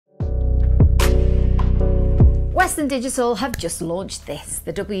Western Digital have just launched this,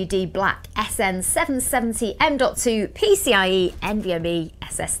 the WD BLACK SN770 M.2 PCIe NVMe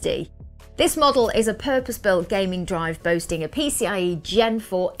SSD. This model is a purpose-built gaming drive boasting a PCIe Gen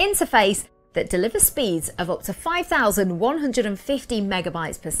 4 interface that delivers speeds of up to 5,150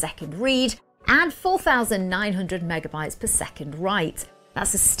 megabytes per second read and 4,900 megabytes per second write.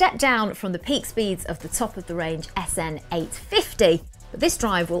 That's a step down from the peak speeds of the top-of-the-range SN850, but this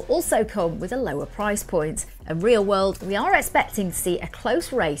drive will also come with a lower price point. In real world, we are expecting to see a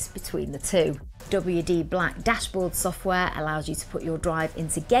close race between the two. WD BLACK dashboard software allows you to put your drive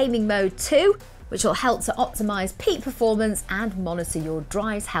into gaming mode too, which will help to optimize peak performance and monitor your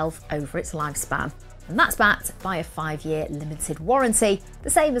drive's health over its lifespan. And that's backed by a 5-year limited warranty, the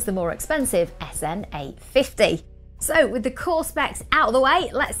same as the more expensive SN850. So with the core specs out of the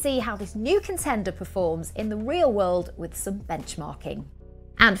way, let's see how this new contender performs in the real world with some benchmarking.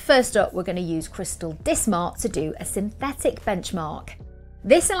 And first up, we're going to use CrystalDiskMark to do a synthetic benchmark.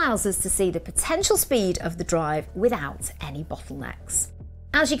 This allows us to see the potential speed of the drive without any bottlenecks.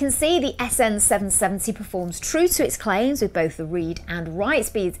 As you can see, the SN770 performs true to its claims, with both the read and write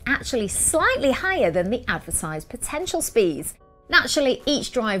speeds actually slightly higher than the advertised potential speeds. Naturally,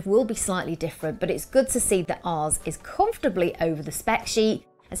 each drive will be slightly different, but it's good to see that ours is comfortably over the spec sheet,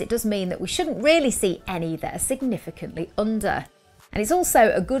 as it does mean that we shouldn't really see any that are significantly under. And it's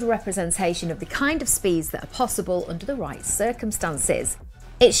also a good representation of the kind of speeds that are possible under the right circumstances.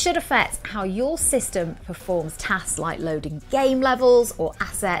 It should affect how your system performs tasks like loading game levels or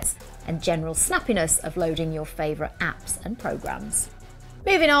assets and general snappiness of loading your favourite apps and programs.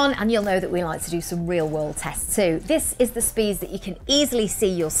 Moving on, and you'll know that we like to do some real world tests too. This is the speeds that you can easily see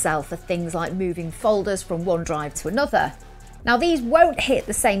yourself for things like moving folders from one drive to another. Now these won't hit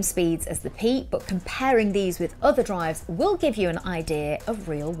the same speeds as the peak, but comparing these with other drives will give you an idea of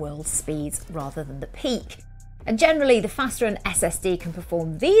real world speeds rather than the peak. And generally, the faster an SSD can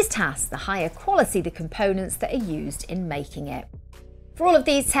perform these tasks, the higher quality the components that are used in making it. For all of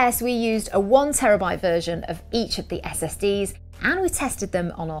these tests, we used a 1 terabyte version of each of the SSDs, and we tested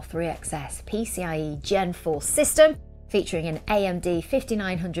them on our 3XS PCIe Gen 4 system, featuring an AMD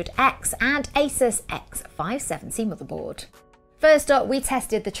 5900X and Asus X570 motherboard. First up, we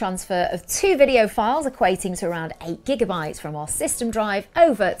tested the transfer of 2 video files equating to around 8 GB from our system drive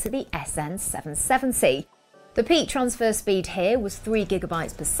over to the SN770. The peak transfer speed here was 3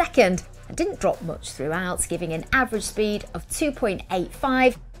 GB per second and didn't drop much throughout, giving an average speed of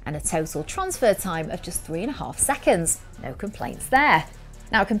 2.85 and a total transfer time of just 3.5 seconds. No complaints there.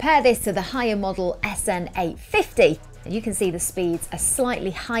 Now compare this to the higher model SN850 and you can see the speeds are slightly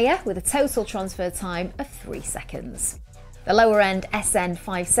higher with a total transfer time of 3 seconds. The lower end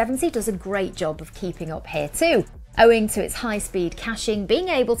SN570 does a great job of keeping up here too, owing to its high speed caching being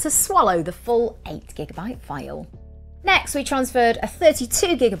able to swallow the full 8 GB file. Next, we transferred a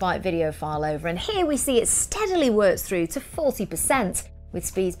 32 GB video file over, and here we see it steadily works through to 40%, with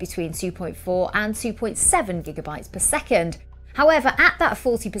speeds between 2.4 and 2.7 GB per second. However, at that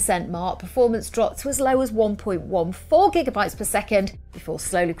 40% mark, performance dropped to as low as 1.14 GB per second before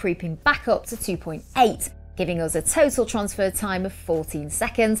slowly creeping back up to 2.8, giving us a total transfer time of 14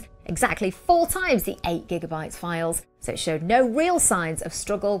 seconds, exactly 4 times the 8 GB files, so it showed no real signs of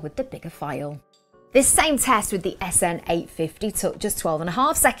struggle with the bigger file. This same test with the SN850 took just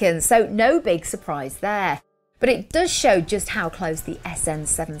 12.5 seconds, so no big surprise there. But it does show just how close the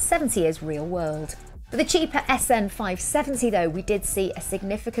SN770 is real world. For the cheaper SN570 though, we did see a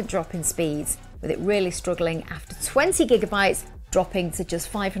significant drop in speeds, with it really struggling after 20 GB, dropping to just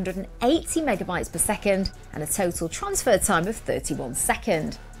 580 megabytes per second and a total transfer time of 31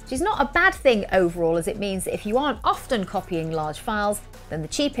 seconds. Which is not a bad thing overall, as it means that if you aren't often copying large files, then the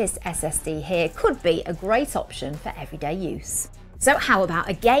cheapest SSD here could be a great option for everyday use. So how about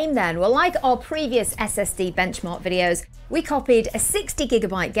a game then? Well, like our previous SSD benchmark videos, we copied a 60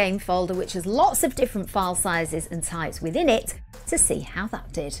 GB game folder which has lots of different file sizes and types within it to see how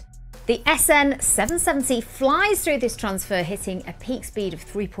that did. The SN770 flies through this transfer, hitting a peak speed of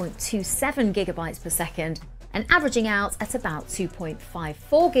 3.27 GB per second and averaging out at about 2.54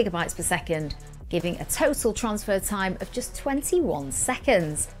 GB per second, giving a total transfer time of just 21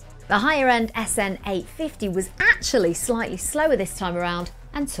 seconds. The higher end SN850 was actually slightly slower this time around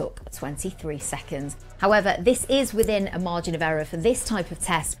and took 23 seconds. However, this is within a margin of error for this type of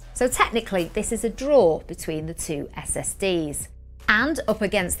test, so technically this is a draw between the two SSDs. And up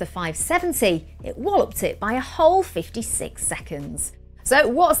against the 570, it walloped it by a whole 56 seconds. So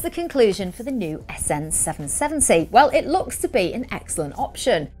what's the conclusion for the new SN770? Well, it looks to be an excellent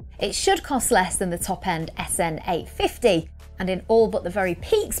option. It should cost less than the top end SN850, and in all but the very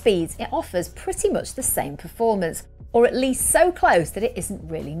peak speeds, it offers pretty much the same performance, or at least so close that it isn't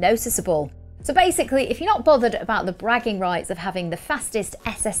really noticeable. So basically, if you're not bothered about the bragging rights of having the fastest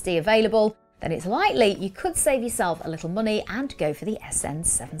SSD available, then it's likely you could save yourself a little money and go for the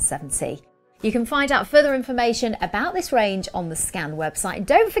SN770. You can find out further information about this range on the Scan website. And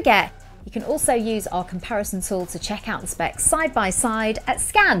don't forget, you can also use our comparison tool to check out the specs side by side at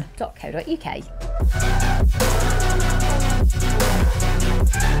scan.co.uk.